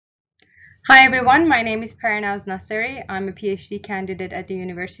Hi everyone, my name is Parinaz Nasseri. I'm a PhD candidate at the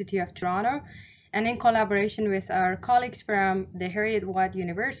University of Toronto, and in collaboration with our colleagues from the Heriot-Watt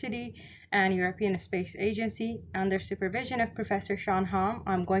University and European Space Agency, under supervision of Professor Sean Hom,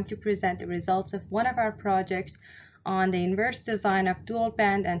 I'm going to present the results of one of our projects on the inverse design of dual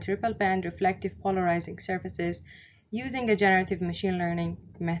band and triple band reflective polarizing surfaces using a generative machine learning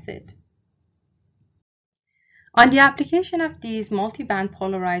method. On the application of these multi-band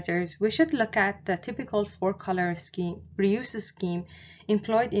polarizers, we should look at the typical four-color scheme, reuse scheme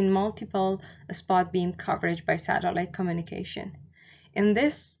employed in multiple spot beam coverage by satellite communication. In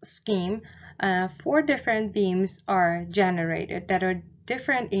this scheme, four different beams are generated that are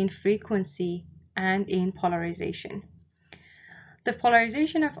different in frequency and in polarization. The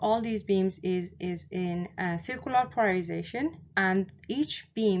polarization of all these beams is in circular polarization, and each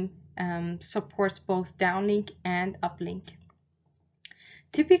beam supports both downlink and uplink.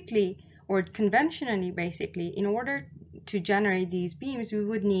 Typically, or conventionally basically, in order to generate these beams, we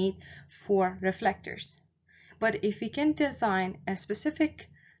would need four reflectors. But if we can design a specific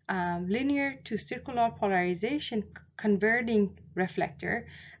linear to circular polarization converting reflector,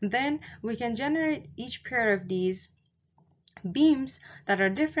 then we can generate each pair of these beams that are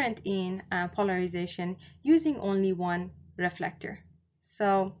different in polarization using only one reflector.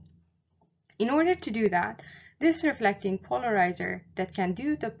 So in order to do that, this reflecting polarizer that can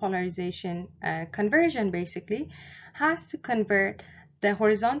do the polarization conversion basically has to convert the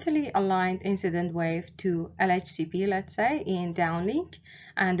horizontally aligned incident wave to LHCP, let's say, in downlink,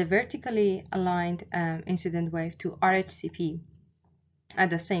 and the vertically aligned incident wave to RHCP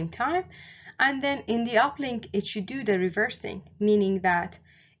at the same time. And then in the uplink, it should do the reverse thing, meaning that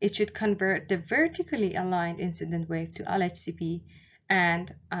it should convert the vertically aligned incident wave to LHCP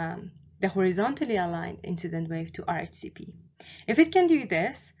and the horizontally aligned incident wave to RHCP. If it can do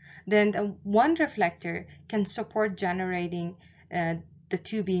this, then the one reflector can support generating the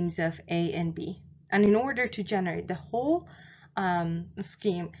two beams of A and B. And in order to generate the whole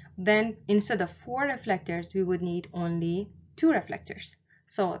scheme, then instead of four reflectors, we would need only two reflectors.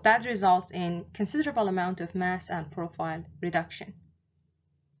 So that results in considerable amount of mass and profile reduction.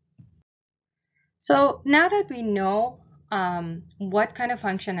 So now that we know what kind of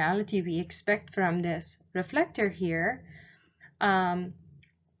functionality we expect from this reflector here, then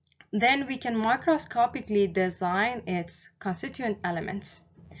we can macroscopically design its constituent elements.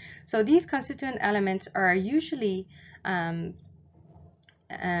 So these constituent elements are usually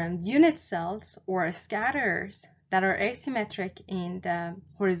unit cells or scatterers that are asymmetric in the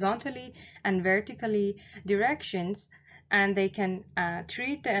horizontally and vertically directions, and they can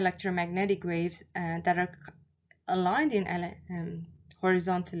treat the electromagnetic waves that are aligned in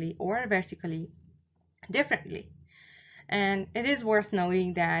horizontally or vertically differently. And it is worth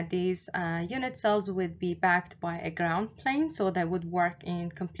noting that these unit cells would be backed by a ground plane, so they would work in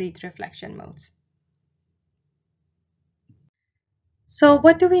complete reflection modes. So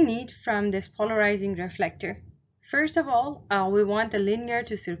what do we need from this polarizing reflector? First of all, we want a linear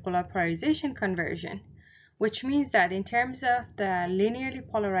to circular polarization conversion, which means that in terms of the linearly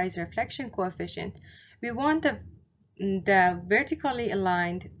polarized reflection coefficient, we want the vertically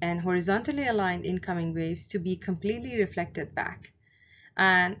aligned and horizontally aligned incoming waves to be completely reflected back.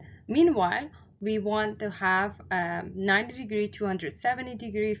 And meanwhile, we want to have a 90-degree,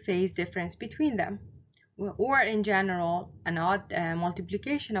 270-degree phase difference between them, or in general, an odd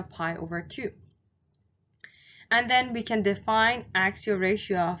multiplication of pi over 2. And then we can define axial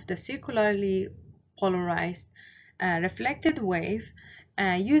ratio of the circularly polarized reflected wave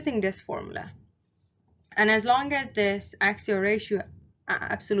using this formula. And as long as this axial ratio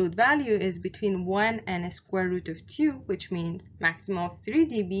absolute value is between 1 and a square root of 2, which means maximum of 3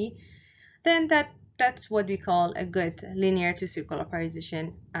 dB, then that's what we call a good linear to circular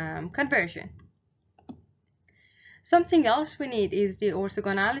polarization conversion. Something else we need is the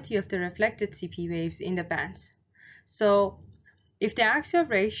orthogonality of the reflected CP waves in the bands. So if the axial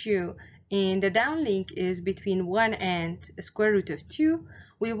ratio in the downlink is between 1 and a square root of 2,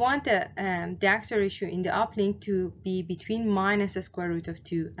 we want the axial ratio in the uplink to be between minus a square root of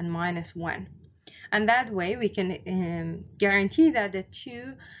 2 and minus 1. And that way we can guarantee that the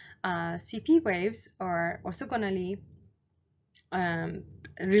two CP waves are orthogonally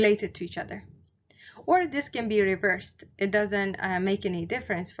related to each other. Or this can be reversed. It doesn't make any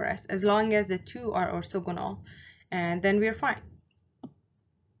difference for us as long as the two are orthogonal, and then we're fine.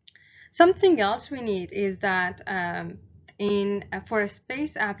 Something else we need is that for a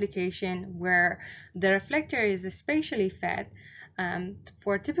space application where the reflector is spatially fed,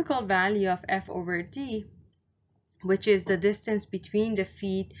 for a typical value of f over d, which is the distance between the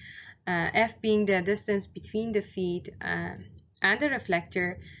feed F being the distance between the feed and the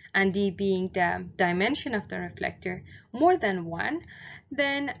reflector, and D being the dimension of the reflector, more than 1,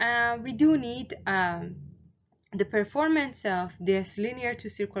 then we do need the performance of this linear to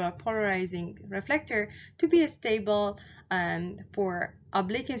circular polarizing reflector to be stable for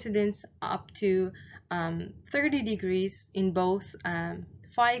oblique incidence up to 30 degrees in both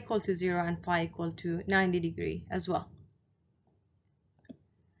phi equal to 0 and phi equal to 90 degree as well.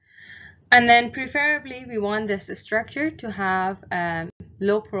 And then preferably we want this structure to have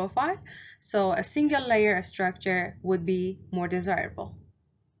low profile, so a single layer structure would be more desirable.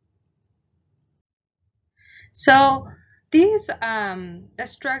 So these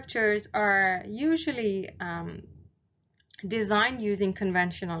structures are usually designed using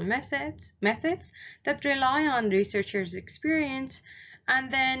conventional methods that rely on researchers' experience,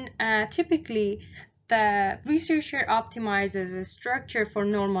 and then typically the researcher optimizes a structure for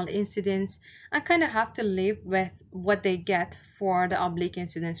normal incidence and kind of have to live with what they get for the oblique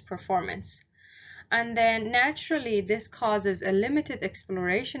incidence performance. And then naturally this causes a limited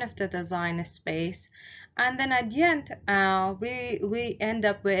exploration of the design space, and then at the end we end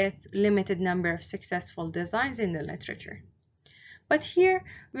up with limited number of successful designs in the literature. But here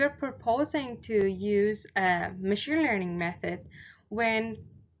we are proposing to use a machine learning method when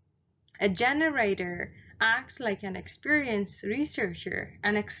a generator acts like an experienced researcher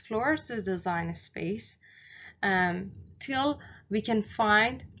and explores the design space till we can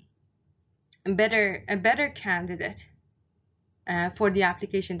find a better candidate for the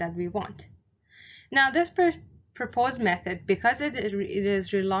application that we want. Now this proposed method, because it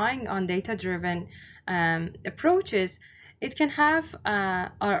is relying on data-driven approaches, it can have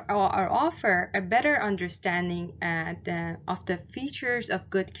or offer a better understanding of the features of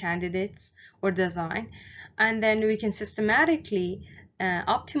good candidates or design, and then we can systematically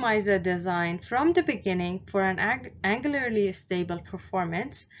optimize the design from the beginning for an angularly stable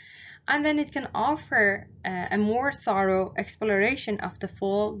performance, and then it can offer a more thorough exploration of the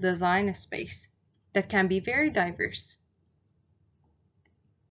full design space that can be very diverse.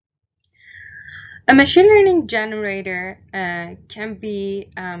 A machine learning generator can be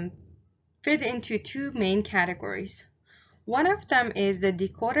fit into two main categories. One of them is the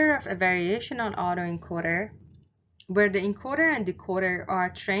decoder of a variational autoencoder, where the encoder and decoder are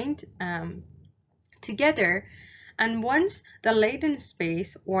trained together, and once the latent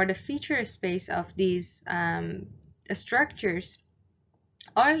space or the feature space of these structures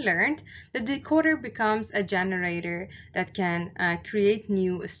are learned, the decoder becomes a generator that can create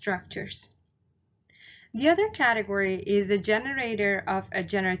new structures. The other category is the generator of a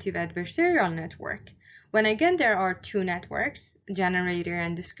generative adversarial network, when again there are two networks, generator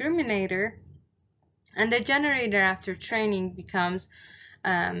and discriminator, and the generator after training becomes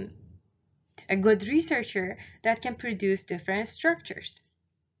a good researcher that can produce different structures.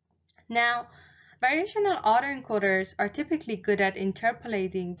 Now, variational autoencoders are typically good at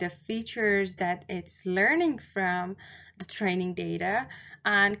interpolating the features that it's learning from the training data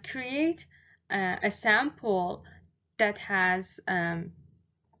and create a sample that has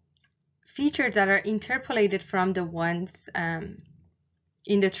features that are interpolated from the ones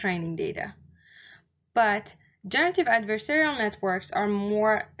in the training data. But generative adversarial networks are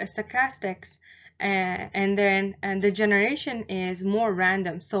more stochastics, and the generation is more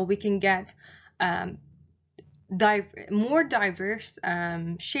random, so we can get more diverse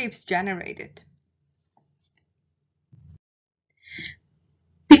shapes generated.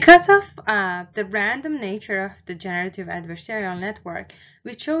 Because of the random nature of the generative adversarial network,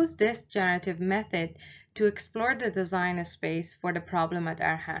 we chose this generative method to explore the design space for the problem at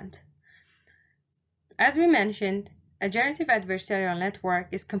our hand. As we mentioned, a generative adversarial network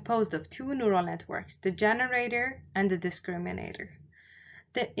is composed of two neural networks, the generator and the discriminator.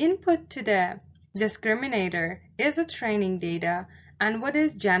 The input to the discriminator is the training data and what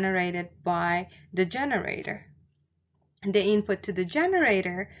is generated by the generator. The input to the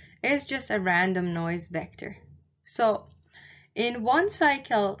generator is just a random noise vector. So in one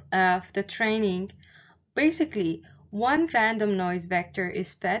cycle of the training, basically one random noise vector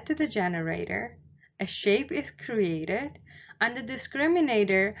is fed to the generator, a shape is created, and the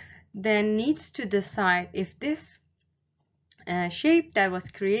discriminator then needs to decide if this shape that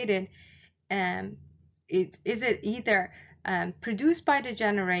was created is it either produced by the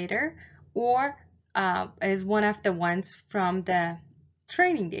generator or is one of the ones from the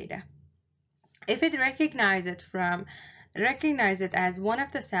training data. If it recognizes it as one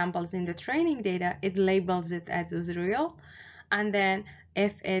of the samples in the training data, it labels it as real, and then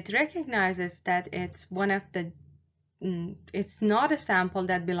if it recognizes that it's one of the it's not a sample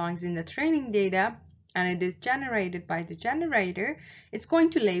that belongs in the training data and it is generated by the generator, it's going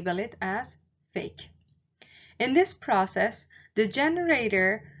to label it as fake. In this process, the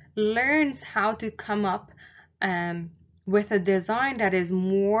generator learns how to come up with a design that is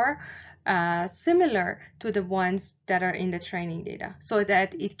more similar to the ones that are in the training data, so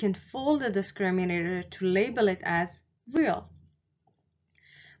that it can fool the discriminator to label it as real.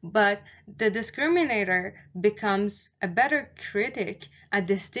 But the discriminator becomes a better critic at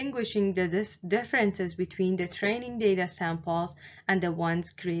distinguishing the differences between the training data samples and the ones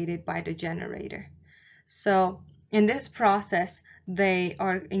created by the generator. So in this process, they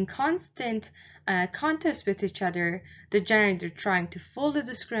are in constant contest with each other, the generator trying to fool the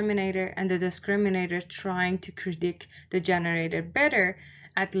discriminator and the discriminator trying to critique the generator better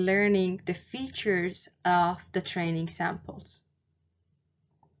at learning the features of the training samples.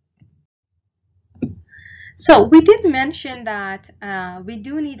 So we did mention that we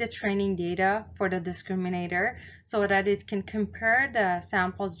do need the training data for the discriminator so that it can compare the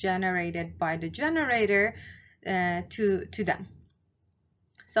samples generated by the generator to them.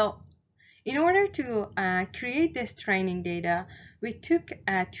 So in order to create this training data, we took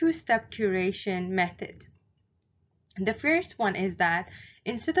a two-step curation method. The first one is that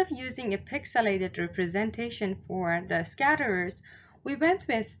instead of using a pixelated representation for the scatterers, we went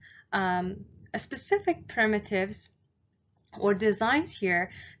with specific primitives or designs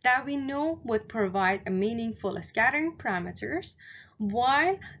here that we know would provide a meaningful scattering parameters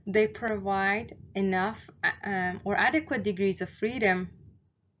while they provide enough or adequate degrees of freedom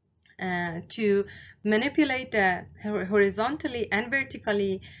to manipulate the horizontally and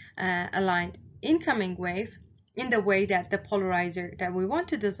vertically aligned incoming wave in the way that the polarizer that we want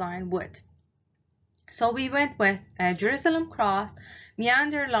to design would. So we went with a Jerusalem cross,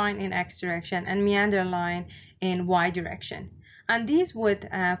 meander line in X direction, and meander line in Y direction. And these would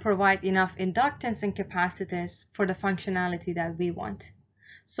provide enough inductance and capacitance for the functionality that we want.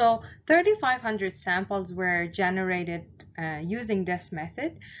 So 3,500 samples were generated using this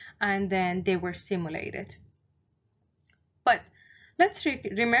method, and then they were simulated. But let's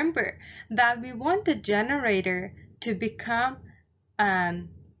remember that we want the generator to become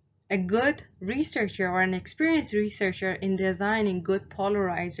a good researcher or an experienced researcher in designing good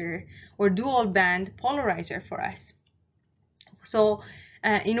polarizer or dual band polarizer for us. So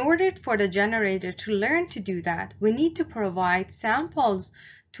in order for the generator to learn to do that, we need to provide samples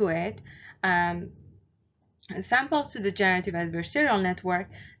to it, samples to the generative adversarial network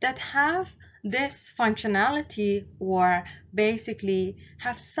that have this functionality or basically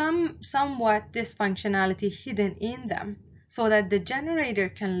have somewhat this functionality hidden in them, so that the generator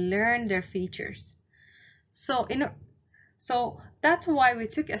can learn their features. So that's why we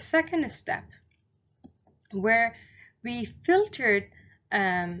took a second step where we filtered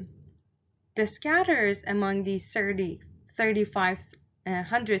the scatters among these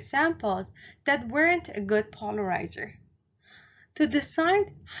 3,500 samples that weren't a good polarizer. To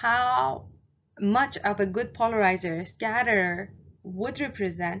decide how much of a good polarizer a scatterer would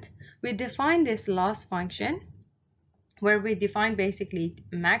represent, we defined this loss function, where we define basically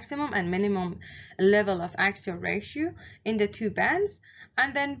maximum and minimum level of axial ratio in the two bands,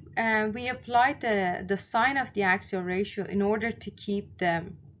 and then we applied the sign of the axial ratio in order to keep the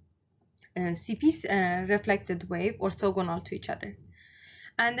CP reflected wave orthogonal to each other.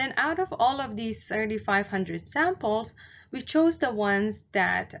 And then out of all of these 3,500 samples, we chose the ones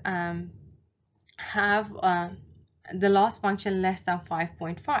that have the loss function less than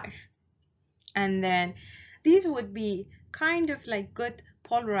 5.5. And then these would be kind of like good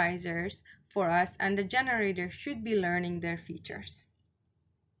polarizers for us, and the generator should be learning their features.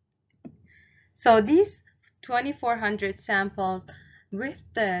 So these 2,400 samples with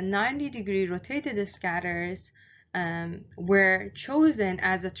the 90-degree rotated scatterers were chosen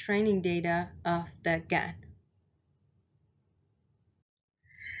as a training data of the GAN.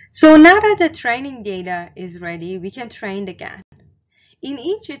 So now that the training data is ready, we can train the GAN. In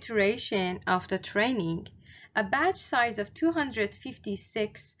each iteration of the training, a batch size of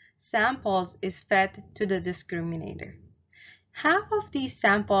 256 samples is fed to the discriminator. Half of these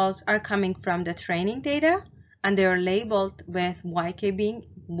samples are coming from the training data, and they are labeled with YK being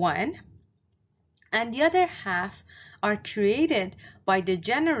 1, and the other half are created by the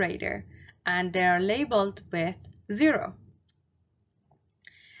generator, and they are labeled with 0.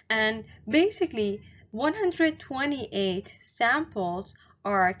 And basically 128 samples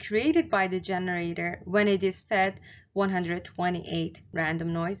are created by the generator when it is fed 128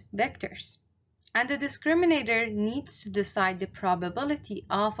 random noise vectors. And the discriminator needs to decide the probability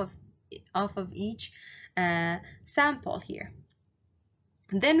of each sample here.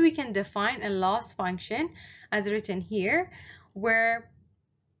 Then we can define a loss function as written here, where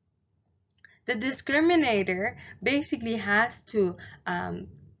the discriminator basically has to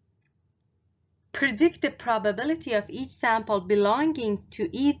predict the probability of each sample belonging to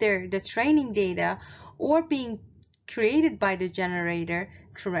either the training data or being created by the generator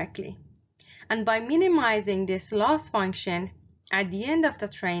correctly. And by minimizing this loss function at the end of the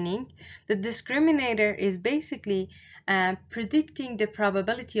training, the discriminator is basically predicting the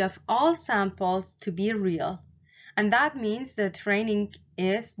probability of all samples to be real. And that means the training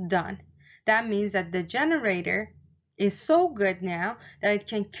is done. That means that the generator is so good now that it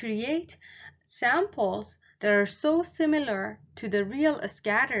can create samples that are so similar to the real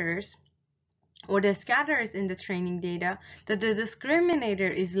scatterers or the scatterers in the training data that the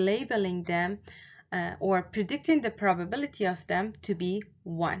discriminator is labeling them or predicting the probability of them to be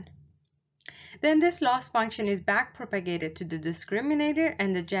 1. Then this loss function is backpropagated to the discriminator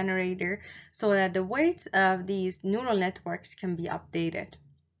and the generator so that the weights of these neural networks can be updated.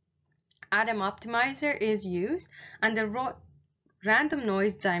 Adam optimizer is used and the random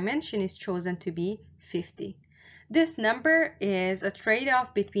noise dimension is chosen to be 50. This number is a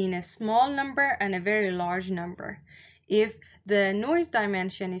trade-off between a small number and a very large number. If the noise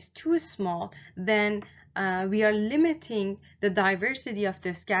dimension is too small, then we are limiting the diversity of the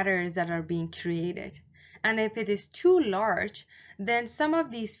scatterers that are being created. And if it is too large, then some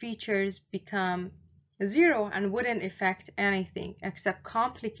of these features become 0 and wouldn't affect anything except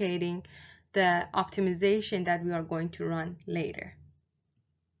complicating the optimization that we are going to run later.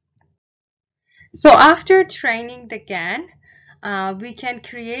 So after training the GAN, we can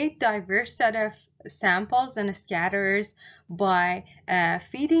create diverse set of samples and scatterers by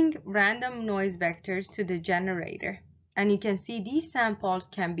feeding random noise vectors to the generator. And you can see these samples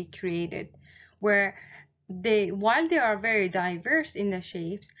can be created where while they are very diverse in the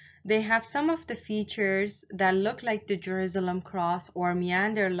shapes, they have some of the features that look like the Jerusalem cross or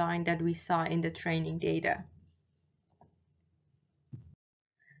meander line that we saw in the training data.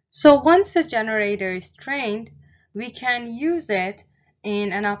 So once the generator is trained, we can use it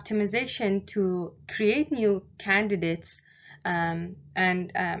in an optimization to create new candidates and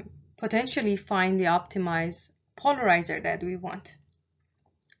potentially find the optimized polarizer that we want.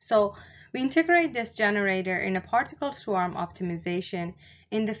 So we integrate this generator in a particle swarm optimization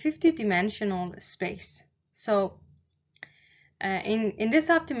in the 50-dimensional space. So in this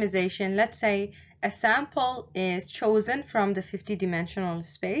optimization, let's say a sample is chosen from the 50-dimensional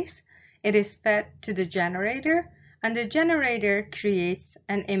space. It is fed to the generator, and the generator creates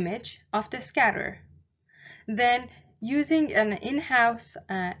an image of the scatterer. Then, using an in-house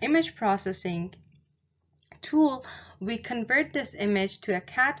image processing tool, we convert this image to a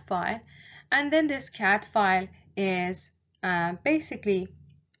CAD file, and then this CAD file is basically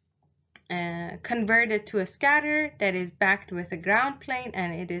converted to a scatter that is backed with a ground plane,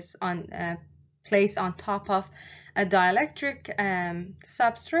 and it is placed on top of a dielectric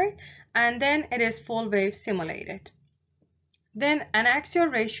substrate, and then it is full wave simulated. Then an axial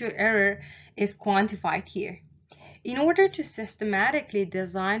ratio error is quantified here. In order to systematically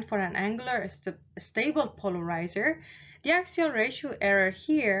design for an angular stable polarizer, the axial ratio error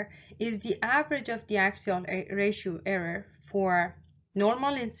here is the average of the axial ratio error for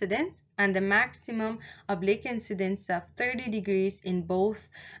normal incidence and the maximum oblique incidence of 30 degrees in both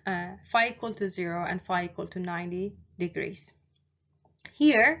phi equal to 0 and phi equal to 90 degrees.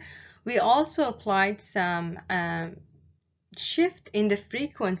 Here, we also applied some shift in the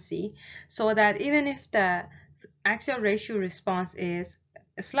frequency so that even if the axial ratio response is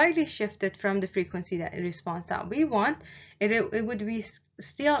slightly shifted from the frequency response that we want, it would be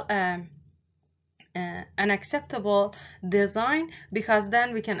still an acceptable design, because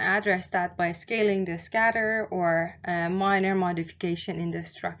then we can address that by scaling the scatter or minor modification in the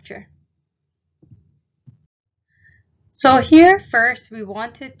structure. So here first we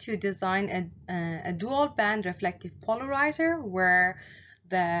wanted to design a dual band reflective polarizer where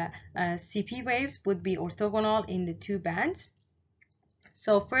the CP waves would be orthogonal in the two bands.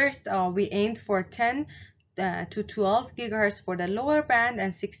 So first we aimed for 10 to 12 gigahertz for the lower band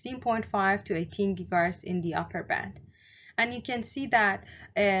and 16.5 to 18 gigahertz in the upper band. And you can see that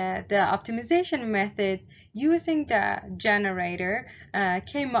the optimization method using the generator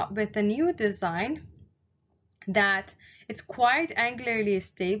came up with a new design that it's quite angularly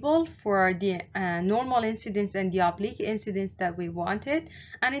stable for the normal incidence and the oblique incidence that we wanted,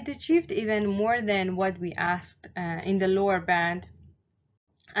 and it achieved even more than what we asked in the lower band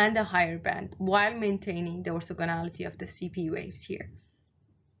and the higher band while maintaining the orthogonality of the CP waves here.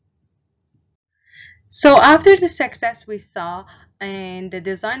 So after the success we saw in the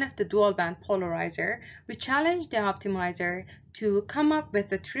design of the dual band polarizer, we challenged the optimizer to come up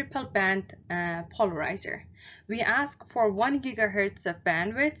with a triple band polarizer. We asked for 1 gigahertz of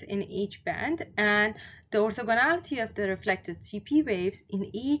bandwidth in each band and the orthogonality of the reflected CP waves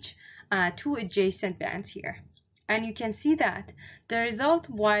in each two adjacent bands here. And you can see that the result,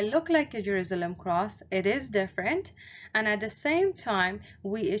 while look like a Jerusalem cross, it is different. And at the same time,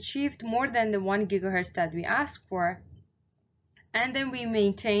 we achieved more than the 1 gigahertz that we asked for. And then we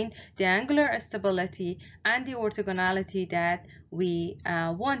maintained the angular stability and the orthogonality that we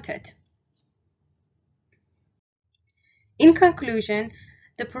wanted. In conclusion,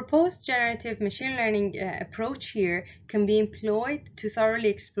 the proposed generative machine learning approach here can be employed to thoroughly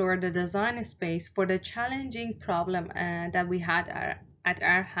explore the design space for the challenging problem that we had at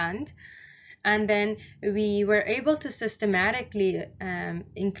our hand. And then we were able to systematically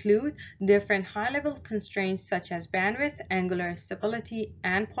include different high-level constraints such as bandwidth, angular stability,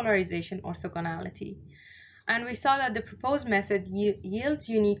 and polarization orthogonality. And we saw that the proposed method yields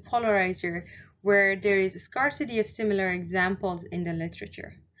unique polarizer where there is a scarcity of similar examples in the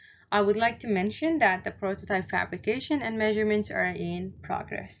literature. I would like to mention that the prototype fabrication and measurements are in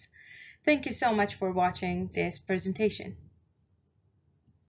progress. Thank you so much for watching this presentation.